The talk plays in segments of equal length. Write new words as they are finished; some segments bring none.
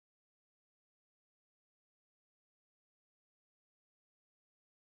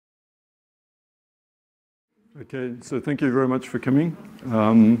Okay, so thank you very much for coming.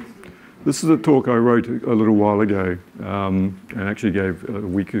 This is a talk I wrote a little while ago and actually gave a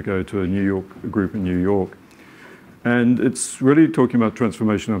week ago to a group in New York. And it's really talking about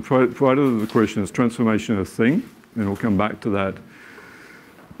transformation. And part of the question is transformation a thing? And we'll come back to that.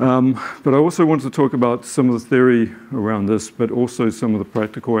 But I also want to talk about some of the theory around this, but also some of the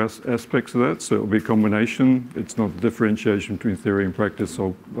practical aspects of that. So it'll be a combination. It's not differentiation between theory and practice.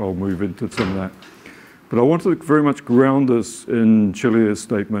 I'll move into some of that. But I want to very much ground this in Chilier's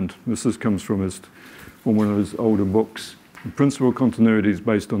statement. This comes from one of his older books. The principle of continuity is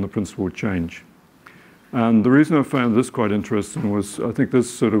based on the principle of change. And the reason I found this quite interesting was I think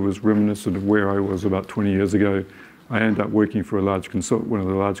this sort of was reminiscent of where I was about 20 years ago. I ended up working for one of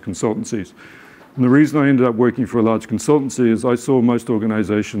the large consultancies. And the reason I ended up working for a large consultancy is I saw most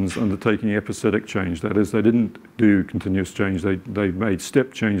organizations undertaking episodic change. That is, they didn't do continuous change. They made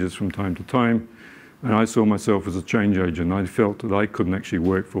step changes from time to time. And I saw myself as a change agent. I felt that I couldn't actually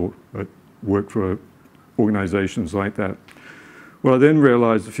work for organizations like that. Well, I then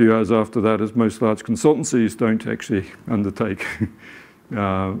realized a few hours after that, as most large consultancies don't actually undertake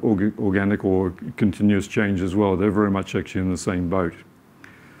organic or continuous change as well. They're very much actually in the same boat.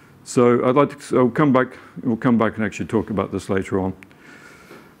 So we'll come back and actually talk about this later on.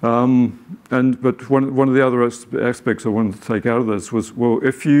 But one of the other aspects I wanted to take out of this was, well,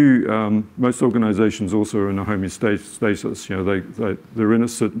 if most organizations also are in a homeostasis, they're in a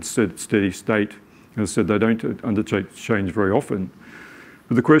certain steady state. As I said, they don't undertake change very often.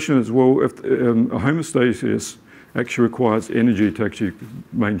 But the question is, well, if a homeostasis actually requires energy to actually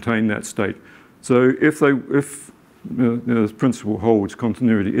maintain that state. So if this principle holds,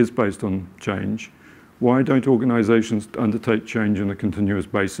 continuity is based on change, why don't organizations undertake change on a continuous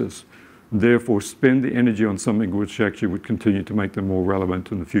basis, and therefore spend the energy on something which actually would continue to make them more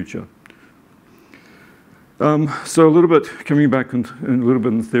relevant in the future? So a little bit, coming back and a little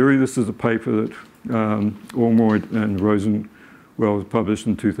bit in theory, this is a paper that Ormroyd and Rosenwell published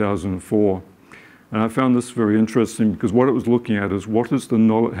in 2004. And I found this very interesting because what it was looking at is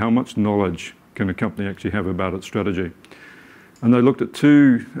how much knowledge can a company actually have about its strategy? And they looked at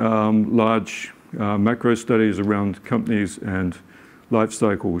two large macro studies around companies and life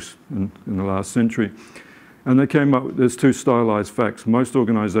cycles in the last century. And they came up with, there's two stylized facts. Most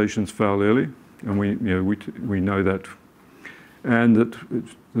organizations fail early, and we know that. And that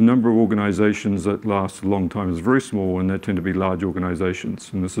the number of organizations that last a long time is very small, and they tend to be large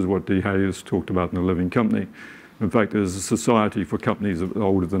organizations. And this is what D. Hayes talked about in The Living Company. In fact, there's a society for companies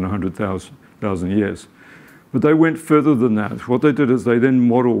older than 100,000 years. But they went further than that. What they did is they then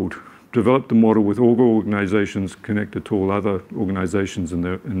developed a model with all organizations connected to all other organizations in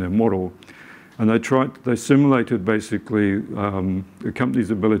their model. And they simulated basically a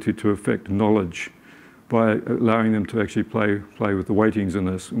company's ability to affect knowledge by allowing them to actually play with the weightings in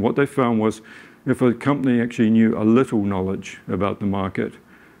this. And what they found was if a company actually knew a little knowledge about the market,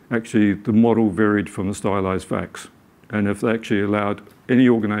 actually the model varied from the stylized facts. And if they actually allowed any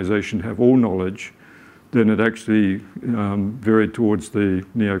organization to have all knowledge, then it actually varied towards the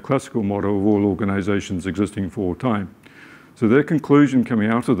neoclassical model of all organizations existing for all time. So their conclusion coming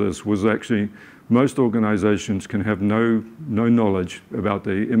out of this was actually most organizations can have no knowledge about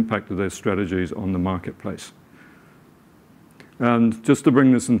the impact of their strategies on the marketplace. And just to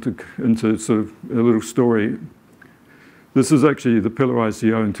bring this into sort of a little story, this is actually the Pillar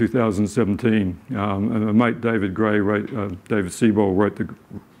ICO in 2017. And my mate David Siebold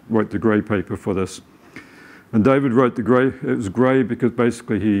wrote the Gray paper for this. And David wrote the Gray, it was Gray because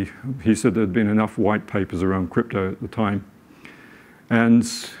basically he said there'd been enough white papers around crypto at the time. And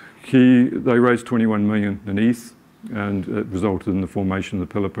they raised 21 million in ETH, and it resulted in the formation of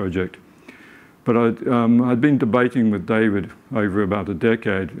the Pillar project. But I'd been debating with David over about a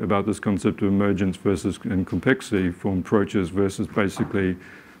decade about this concept of emergence and complexity from approaches versus basically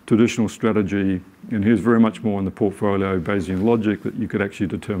traditional strategy. And he was very much more on the portfolio Bayesian logic that you could actually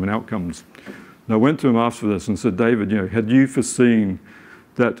determine outcomes. And I went to him after this and said, David, had you foreseen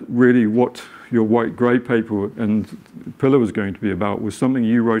that really what your white-grey paper and Pillar was going to be about was something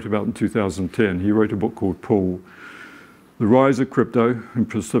you wrote about in 2010. He wrote a book called Pool, The Rise of Crypto, and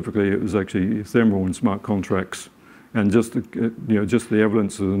specifically it was actually ephemeral and smart contracts, and just the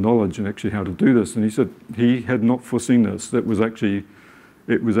evidence of the knowledge and actually how to do this. And he said he had not foreseen this. It was actually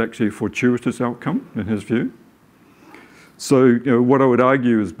a fortuitous outcome in his view. So what I would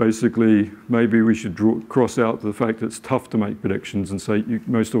argue is basically maybe we should cross out the fact that it's tough to make predictions and say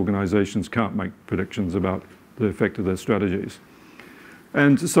most organizations can't make predictions about the effect of their strategies.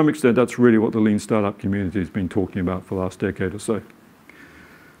 And to some extent, that's really what the lean startup community has been talking about for the last decade or so.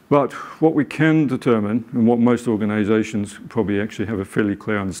 But what we can determine, and what most organizations probably actually have a fairly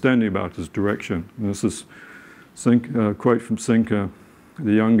clear understanding about, is direction. And this is a quote from Sinker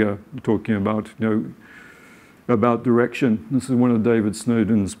the Younger, talking about, about direction. This is one of David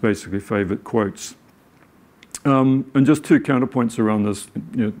Snowden's basically favorite quotes. And just two counterpoints around this,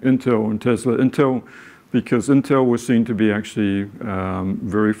 Intel and Tesla. Intel, because Intel was seen to be actually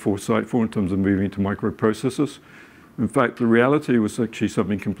very foresightful in terms of moving to microprocessors. In fact, the reality was actually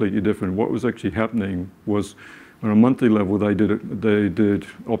something completely different. What was actually happening was, on a monthly level, they did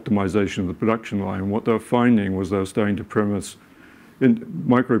optimization of the production line. What they were finding was they were starting to premise in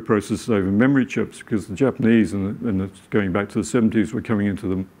microprocessors over memory chips, because the Japanese, and going back to the 70s, were coming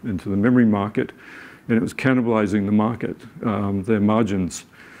into the memory market, and it was cannibalizing the market, their margins.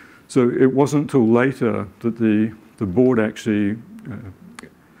 So it wasn't until later that the board actually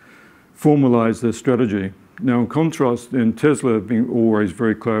formalized their strategy. Now, in contrast, in Tesla, being always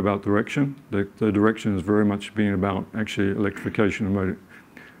very clear about direction, the direction has very much been about actually electrification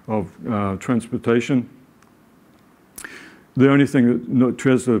of transportation. The only thing that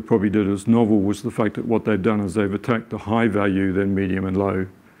Tesla probably did as novel was the fact that what they've done is they've attacked the high value, then medium and low.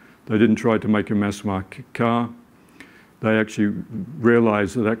 They didn't try to make a mass market car. They actually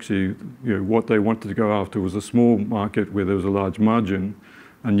realized that actually, what they wanted to go after was a small market where there was a large margin,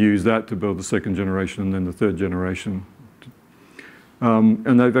 and use that to build the second generation and then the third generation.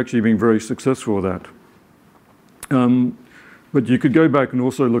 And they've actually been very successful with that. But you could go back and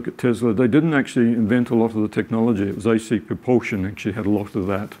also look at Tesla. They didn't actually invent a lot of the technology. It was AC propulsion actually had a lot of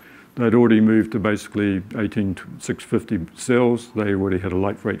that. They'd already moved to basically 18650 cells. They already had a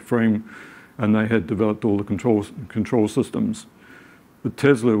lightweight frame, and they had developed all the control systems. But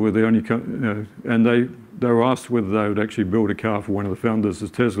Tesla were the only, and they were asked whether they would actually build a car for one of the founders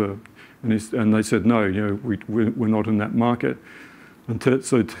of Tesla, and they said no. We're not in that market. And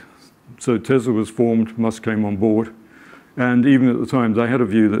so Tesla was formed. Musk came on board, and even at the time they had a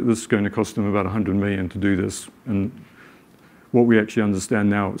view that this is going to cost them about 100 million to do this. And what we actually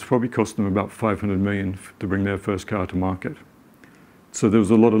understand now, it's probably cost them about 500 million to bring their first car to market. So there was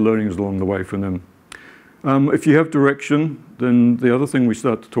a lot of learnings along the way from them. If you have direction, then the other thing we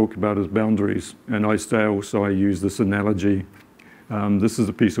start to talk about is boundaries. And I use this analogy. This is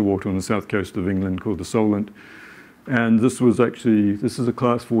a piece of water on the south coast of England called the Solent. And this is a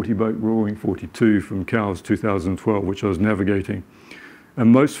class 40 boat, Roaring 42 from Cowes 2012, which I was navigating.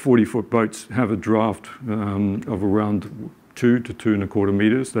 And most 40-foot boats have a draft of around 2 to 2.25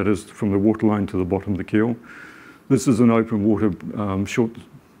 meters. That is from the waterline to the bottom of the keel. This is an open water,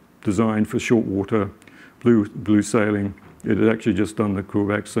 designed for short water, blue sailing. It had actually just done the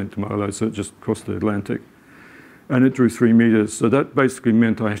Quebec St. Malo, so it just crossed the Atlantic. And it drew 3 meters. So that basically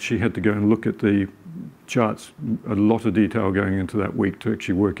meant I actually had to go and look at the charts, a lot of detail going into that week to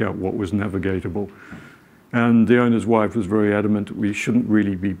actually work out what was navigatable. And the owner's wife was very adamant that we shouldn't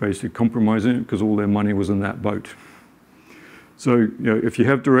really be basically compromising it because all their money was in that boat. So if you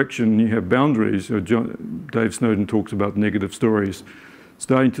have direction, you have boundaries. Dave Snowden talks about negative stories.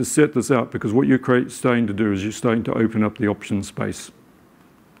 Starting to set this out, because what you're starting to do is you're starting to open up the option space.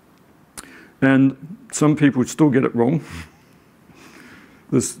 And some people still get it wrong.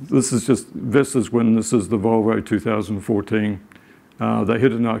 This is the Volvo 2014. They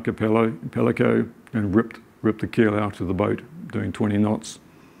hit an archipelago and ripped the keel out of the boat, doing 20 knots.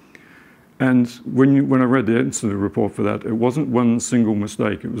 And when I read the incident report for that, it wasn't one single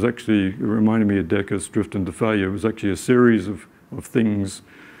mistake. It was actually, it reminded me of Decker's Drift into Failure. It was actually a series of things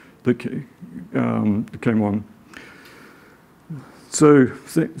that came on. So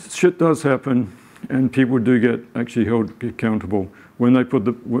shit does happen, and people do get actually held accountable. When they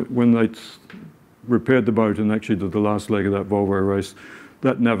repaired the boat and actually did the last leg of that Volvo race,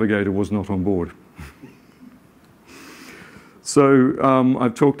 that navigator was not on board. So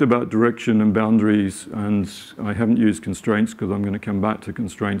I've talked about direction and boundaries, and I haven't used constraints because I'm going to come back to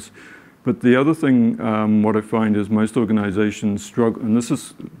constraints. But the other thing, what I find is most organizations struggle, and this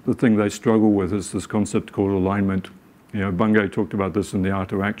is the thing they struggle with, is this concept called alignment. Bungay talked about this in The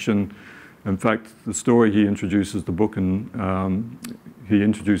Art of Action. In fact, the story he introduces the book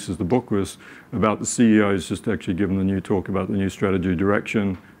was about the CEOs just actually giving the new talk about the new strategy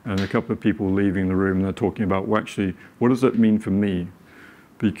direction, and a couple of people leaving the room, and they're talking about, well, actually, what does that mean for me?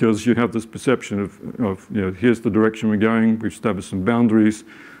 Because you have this perception of here's the direction we're going, we've established some boundaries,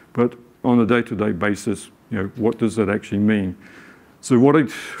 but on a day-to-day basis, what does that actually mean? So what I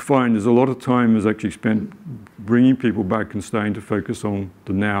find is a lot of time is actually spent bringing people back and staying to focus on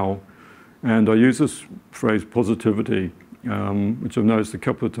the now. And I use this phrase positivity, which I've noticed a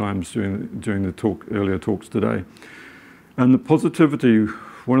couple of times during the earlier talks today. And the positivity,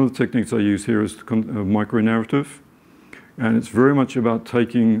 one of the techniques I use here is micro-narrative. And it's very much about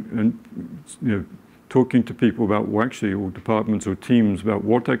taking and talking to people about what actually, or departments or teams, about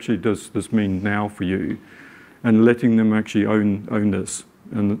what actually does this mean now for you, and letting them actually own this.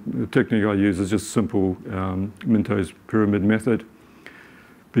 And the technique I use is just simple Minto's pyramid method,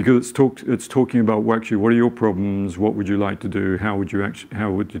 because it's talking about what are your problems, what would you like to do, how would you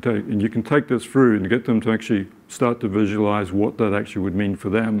take, and you can take this through and get them to actually start to visualize what that actually would mean for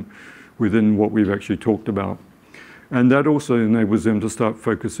them within what we've actually talked about. And that also enables them to start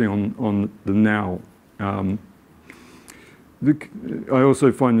focusing on the now. I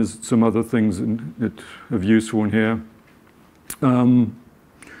also find there's some other things that are useful in here.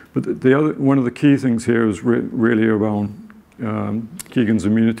 But one of the key things here is really around Keegan's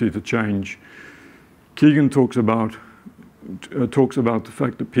immunity to change. Keegan talks about the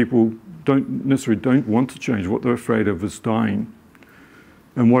fact that people don't want to change. What they're afraid of is dying.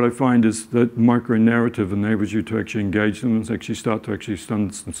 And what I find is that micro-narrative enables you to actually engage them and actually start to actually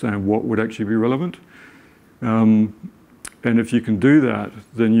understand what would actually be relevant. And if you can do that,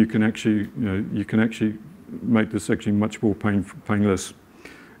 then you can actually make this actually much more painless.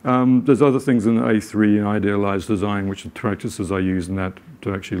 There's other things in A3 and idealized design, which are practices I use in that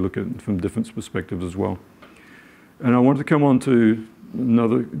to actually look at it from different perspectives as well. And I want to come on to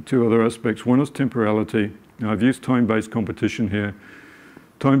two other aspects. One is temporality. Now, I've used time-based competition here.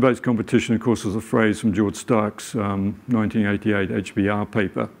 Time-based competition, of course, is a phrase from George Stark's 1988 HBR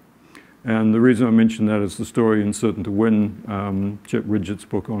paper. And the reason I mention that is the story in Certain to Win, Chet Ridgett's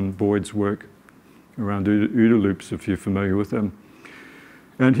book on Boyd's work around OODA loops, if you're familiar with them.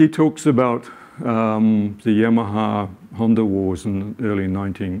 And he talks about the Yamaha-Honda wars in the early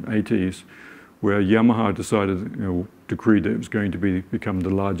 1980s, where Yamaha decreed that it was going to become the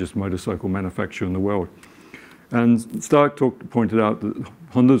largest motorcycle manufacturer in the world. And Stark pointed out that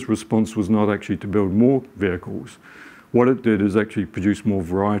Honda's response was not actually to build more vehicles. What it did is actually produce more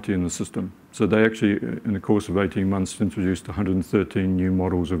variety in the system. So they actually, in the course of 18 months, introduced 113 new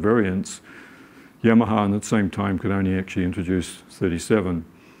models or variants. Yamaha, at the same time, could only actually introduce 37.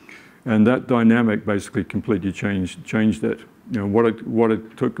 And that dynamic basically completely changed it. What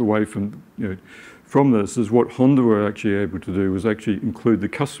it took away from this is what Honda were actually able to do was actually include the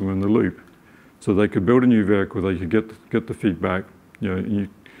customer in the loop. So they could build a new vehicle, they could get the feedback.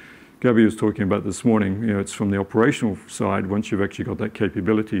 Gabby was talking about this morning, it's from the operational side. Once you've actually got that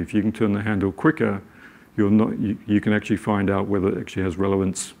capability, if you can turn the handle quicker, you can actually find out whether it actually has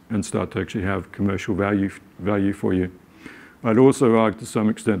relevance and start to actually have commercial value for you. I'd also argue to some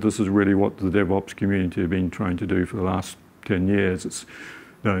extent this is really what the DevOps community have been trying to do for the last 10 years.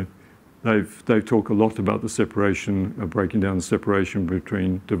 They've talked a lot about the separation, breaking down the separation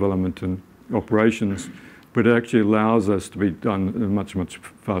between development and operations, but it actually allows us to be done at a much, much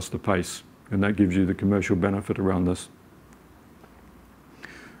faster pace, and that gives you the commercial benefit around this.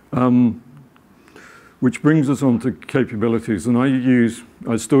 Which brings us on to capabilities, and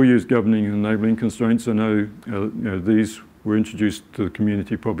I still use governing and enabling constraints. I know, these were introduced to the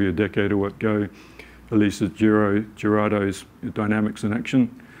community probably a decade ago. Elisa Gerardo's Dynamics in Action,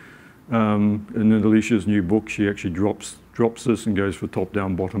 and in Alicia's new book, she actually drops this and goes for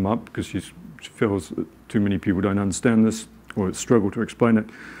top-down, bottom-up, because she feels that too many people don't understand this or struggle to explain it.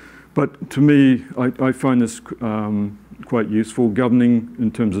 But to me, I find this quite useful. Governing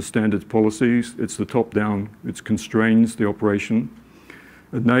in terms of standards policies, it's the top-down, it constrains the operation.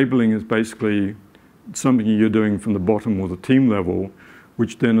 Enabling is basically something you're doing from the bottom or the team level,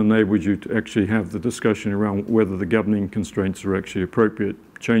 which then enables you to actually have the discussion around whether the governing constraints are actually appropriate.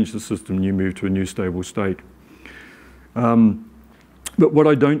 Change the system and you move to a new stable state. But what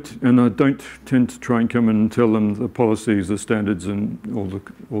I don't tend to try and come in and tell them the policies, the standards, and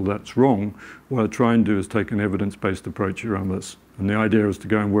all that's wrong. What I try and do is take an evidence-based approach around this. And the idea is to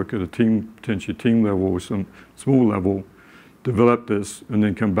go and work at a potentially team level or some small level, develop this, and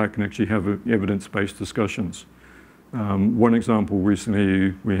then come back and actually have evidence-based discussions. One example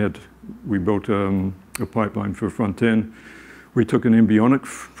recently, we built a pipeline for a front end. We took an embryonic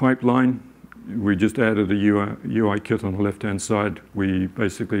pipeline. We just added a UI kit on the left-hand side. We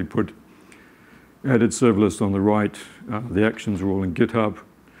basically added serverless on the right. The actions were all in GitHub.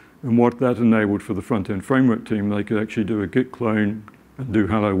 And what that enabled for the front-end framework team, they could actually do a Git clone and do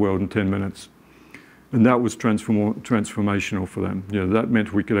hello world in 10 minutes. And that was transformational for them. That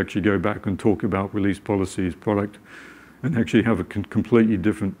meant we could actually go back and talk about release policies, product, and actually have a completely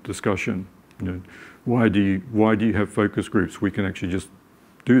different discussion. Why do you have focus groups? We can actually just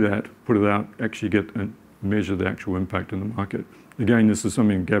do that, put it out, actually get and measure the actual impact in the market. Again, this is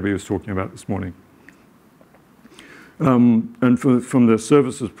something Gabby was talking about this morning. And from the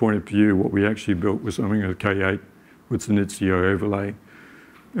services point of view, what we actually built was something at K8 with an Istio overlay.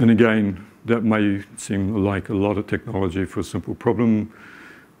 And again, that may seem like a lot of technology for a simple problem,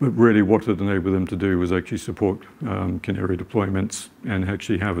 but really what it enabled them to do was actually support canary deployments and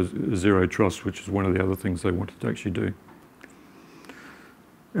actually have a zero trust, which is one of the other things they wanted to actually do.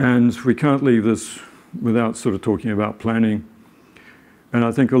 And we can't leave this without sort of talking about planning. And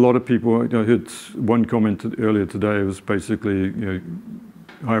I think a lot of people, I heard one comment earlier today was basically,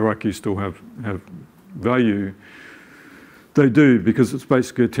 hierarchies still have value. They do, because it's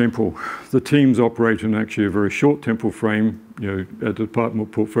basically a temporal. The teams operate in actually a very short temporal frame. At the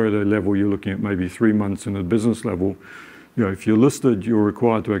department portfolio level, you're looking at maybe 3 months, and at business level, if you're listed, you're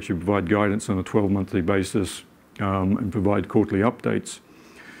required to actually provide guidance on a 12-monthly basis and provide quarterly updates.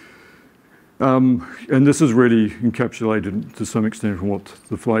 And this is really encapsulated to some extent from what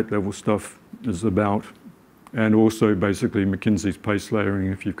the flight level stuff is about, and also basically McKinsey's pace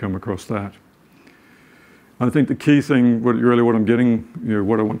layering, if you've come across that. I think the key thing, what I'm getting,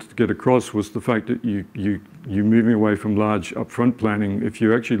 what I wanted to get across was the fact that you're moving away from large upfront planning. If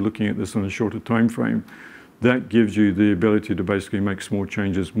you're actually looking at this on a shorter time frame, that gives you the ability to basically make small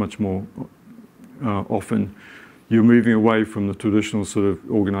changes much more often. You're moving away from the traditional sort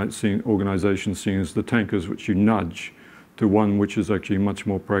of organization seen as the tankers, which you nudge, to one which is actually much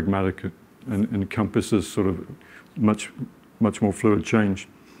more pragmatic and encompasses sort of much more fluid change.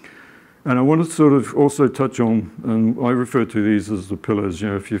 And I want to sort of also touch on, and I refer to these as the pillars.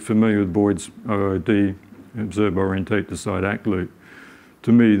 If you're familiar with Boyd's OOD, observe, orientate, decide, act loop,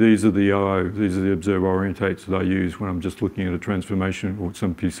 to me, these are the OO, these are the observe, orientates that I use when I'm just looking at a transformation or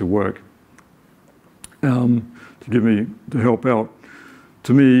some piece of work. To help out.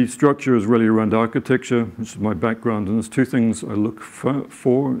 To me, structure is really around architecture, which is my background, and there's two things I look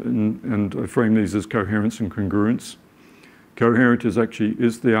for and I frame these as coherence and congruence. Coherent is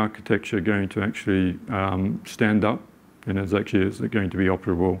the architecture going to actually stand up, and is it going to be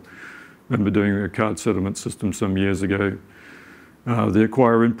operable? I remember doing a card settlement system some years ago. The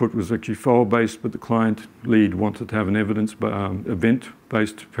acquire input was actually file-based, but the client lead wanted to have an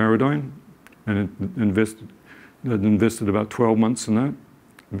event-based paradigm, and it invested about 12 months in that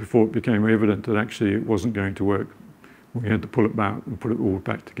before it became evident that actually it wasn't going to work. We had to pull it back and put it all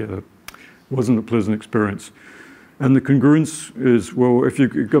back together. It wasn't a pleasant experience. And the congruence is, well, if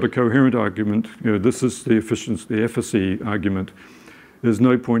you've got a coherent argument, this is the efficiency, the efficacy argument. There's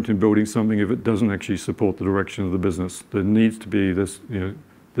no point in building something if it doesn't actually support the direction of the business. There needs to be this,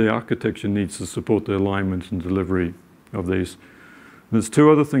 the architecture needs to support the alignment and delivery of these. There's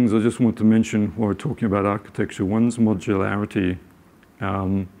two other things I just want to mention while we're talking about architecture. One's modularity.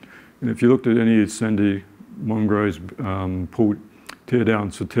 And if you looked at any of Sandy Mongro's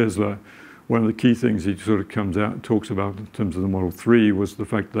teardowns for Tesla, one of the key things he sort of comes out and talks about in terms of the Model 3 was the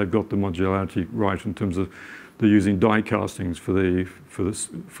fact that they've got the modularity right in terms of they're using die castings for the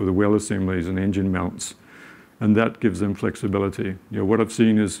wheel assemblies and engine mounts, and that gives them flexibility. What I've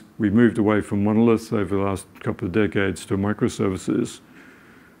seen is we've moved away from monoliths over the last couple of decades to microservices,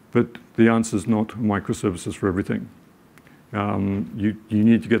 but the answer is not microservices for everything. You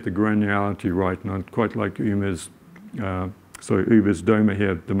need to get the granularity right, and I'd quite like Uber's DOMA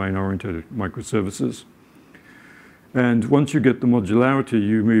here, domain-oriented microservices. And once you get the modularity,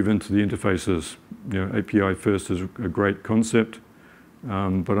 you move into the interfaces. API first is a great concept,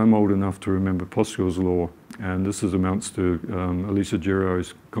 but I'm old enough to remember Postgres law, and this amounts to Elisa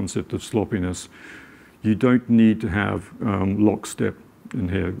Giro's concept of sloppiness. You don't need to have lockstep in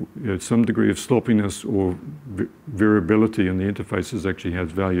here. Some degree of sloppiness or variability in the interfaces actually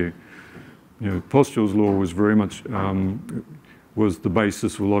has value. Postgres law was very much was the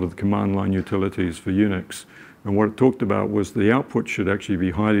basis of a lot of the command line utilities for Unix. And what it talked about was the output should actually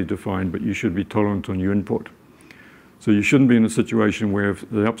be highly defined, but you should be tolerant on your input. So you shouldn't be in a situation where if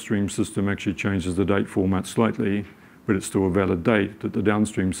the upstream system actually changes the date format slightly, but it's still a valid date, that the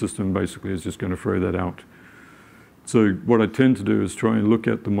downstream system basically is just going to throw that out. So what I tend to do is try and look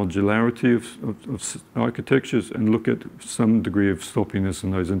at the modularity of architectures and look at some degree of sloppiness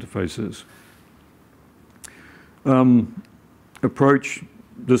in those interfaces. Approach,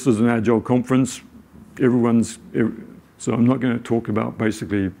 this is an Agile conference. So I'm not going to talk about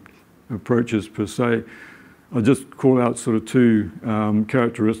basically approaches per se. I'll just call out sort of two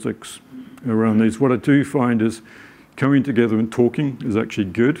characteristics around these. What I do find is coming together and talking is actually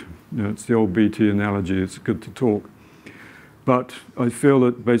good. It's the old BT analogy, it's good to talk. But I feel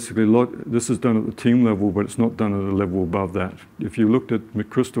that basically this is done at the team level, but it's not done at a level above that. If you looked at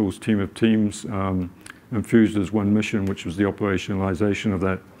McChrystal's team of teams, and fused as one mission, which was the operationalization of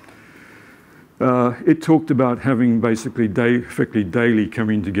that. it talked about having basically effectively daily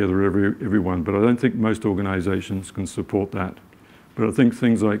coming together everyone, but I don't think most organizations can support that. But I think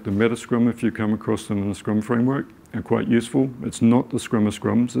things like the Meta Scrum, if you come across them in the Scrum framework, are quite useful. It's not the Scrum of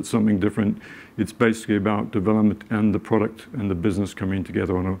Scrums, it's something different. It's basically about development and the product and the business coming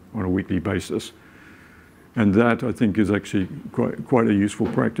together on a weekly basis. And that, I think, is actually quite a useful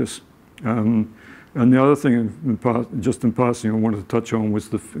practice. And the other thing, just in passing, I wanted to touch on was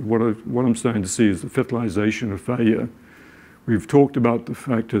what I'm starting to see is the fertilization of failure. We've talked about the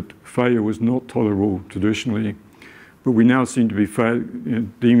fact that failure was not tolerable traditionally, but we now seem to be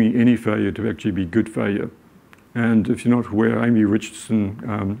deeming any failure to actually be good failure. And if you're not aware, Amy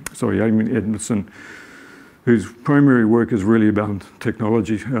Edmondson, whose primary work is really about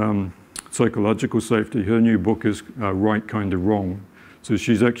technology, psychological safety, her new book is Right Kind of Wrong. So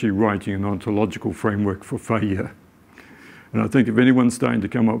she's actually writing an ontological framework for failure. And I think if anyone's starting to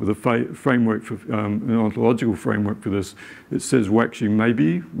come up with a framework for an ontological framework for this, it says, well, actually,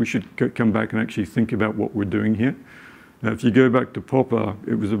 maybe we should come back and actually think about what we're doing here. Now, if you go back to Popper,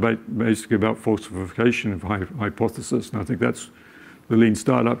 it was basically about falsification of hypothesis, and I think that's the lean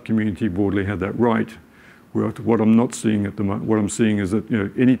startup community broadly had that right. What I'm not seeing at the moment, what I'm seeing is that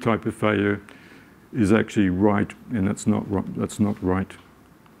any type of failure is actually right, and that's not right.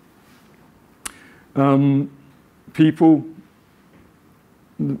 People,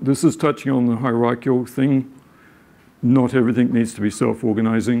 this is touching on the hierarchical thing. Not everything needs to be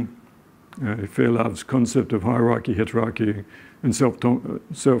self-organizing. Fairlove's concept of hierarchy, heterarchy, and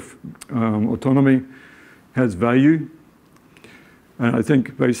self-autonomy has value. And I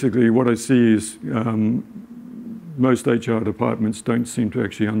think basically what I see is most HR departments don't seem to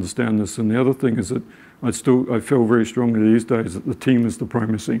actually understand this. And the other thing is that I feel very strongly these days that the team is the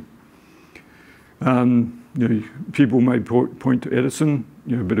primacy. People may point to Edison,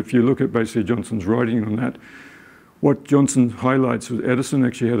 but if you look at basically Johnson's writing on that, what Johnson highlights was Edison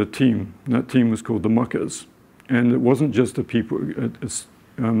actually had a team, and that team was called the Muckers. And it wasn't just some people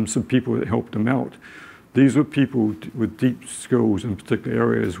that helped him out. These were people with deep skills in particular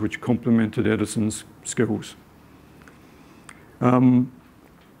areas which complemented Edison's skills. And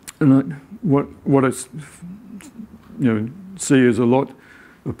what I see is a lot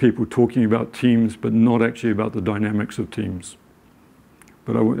of people talking about teams, but not actually about the dynamics of teams.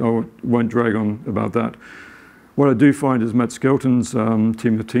 But I won't drag on about that. What I do find is Matt Skelton's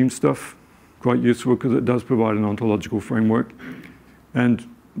Team of Teams stuff quite useful because it does provide an ontological framework. And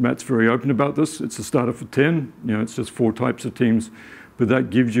Matt's very open about this. It's a starter for 10. It's just 4 types of teams. But that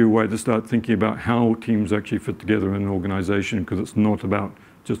gives you a way to start thinking about how teams actually fit together in an organization, because it's not about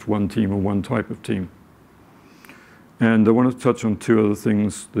just one team or one type of team. And I want to touch on 2 other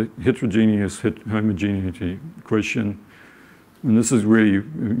things, the heterogeneous homogeneity question. And this is really,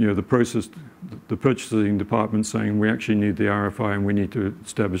 the process, the purchasing department saying we actually need the RFI and we need to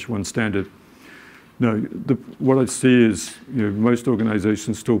establish one standard. No, what I see is most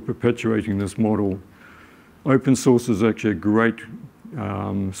organizations still perpetuating this model. Open source is actually a great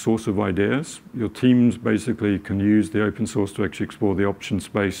source of ideas. Your teams basically can use the open source to actually explore the option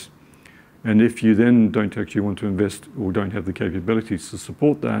space. And if you then don't actually want to invest or don't have the capabilities to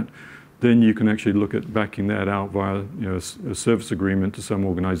support that, then you can actually look at backing that out via a service agreement to some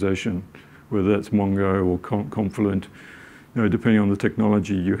organization, whether that's Mongo or Confluent, depending on the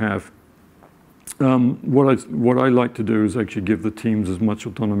technology you have. What I like to do is actually give the teams as much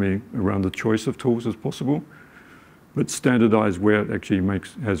autonomy around the choice of tools as possible, but standardize where it actually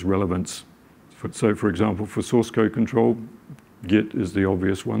has relevance. So for example, for source code control, Git is the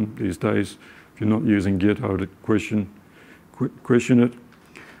obvious one these days. If you're not using Git, I would question it.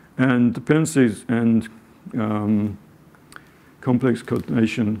 And dependencies and complex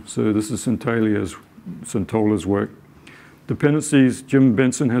coordination. So this is Centola's work. Dependencies, Jim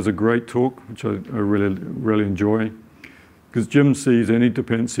Benson has a great talk, which I really enjoy, because Jim sees any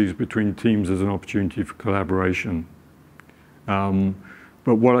dependencies between teams as an opportunity for collaboration.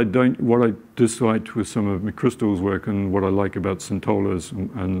 But what I dislike with some of McChrystal's work, and what I like about Centola's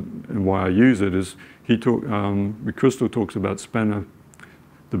and why I use it, is McChrystal talks about spanner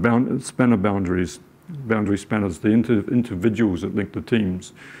boundaries, boundary spanners, the individuals that link the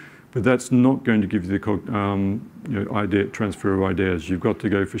teams. But that's not going to give you the transfer of ideas. You've got to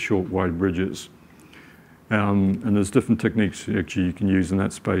go for short, wide bridges. And there's different techniques actually you can use in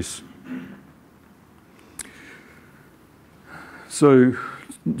that space. So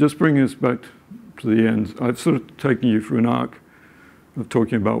just bringing us back to the end, I've sort of taken you through an arc of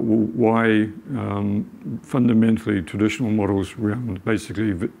talking about why fundamentally traditional models around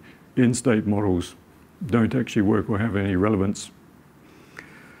basically in-state models don't actually work or have any relevance.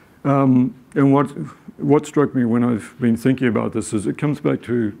 And what struck me when I've been thinking about this is it comes back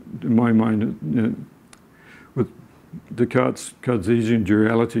to, in my mind, with Descartes' Cartesian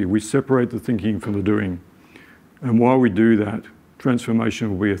duality, we separate the thinking from the doing. And while we do that, transformation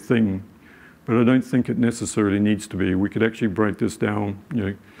will be a thing. But I don't think it necessarily needs to be. We could actually break this down.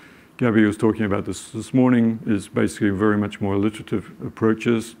 Gabby was talking about this morning, is basically very much more alliterative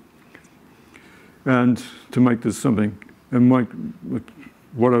approaches. And to make this something, and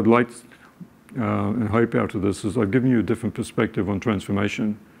what I'd like and hope out of this is I've given you a different perspective on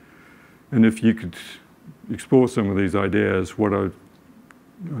transformation. And if you could explore some of these ideas, what I'd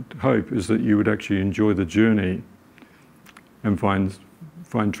hope is that you would actually enjoy the journey and find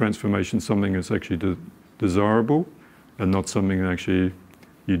transformation something that's actually desirable and not something that actually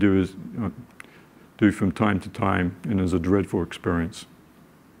you do from time to time and is a dreadful experience.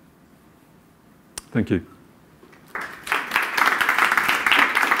 Thank you.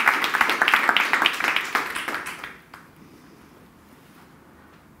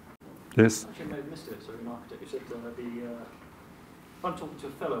 Yes? Actually, I may have missed it. So, an architect, you said I'm talking to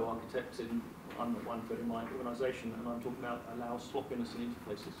a fellow architect I'm at one foot in my organisation, and I'm talking about allow sloppiness in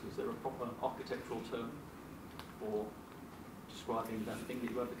interfaces. Is there a proper architectural term for describing that thing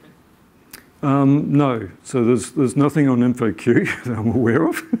that you advocate? No. So there's nothing on InfoQ that I'm aware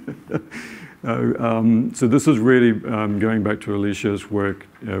of. So this is really going back to Alicia's work.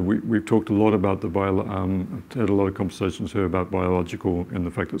 We've talked a lot about I've had a lot of conversations here about biological and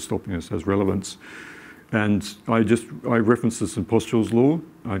the fact that sloppiness has relevance. And I referenced this in Postel's law.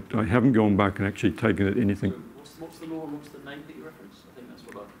 I haven't gone back and actually taken it anything. So what's the law and what's the name that you referenced? I think that's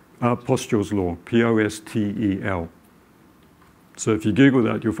what Postel's law, Postel. So if you Google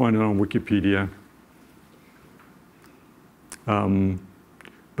that, you'll find it on Wikipedia.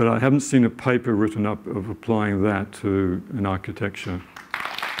 But I haven't seen a paper written up of applying that to an architecture.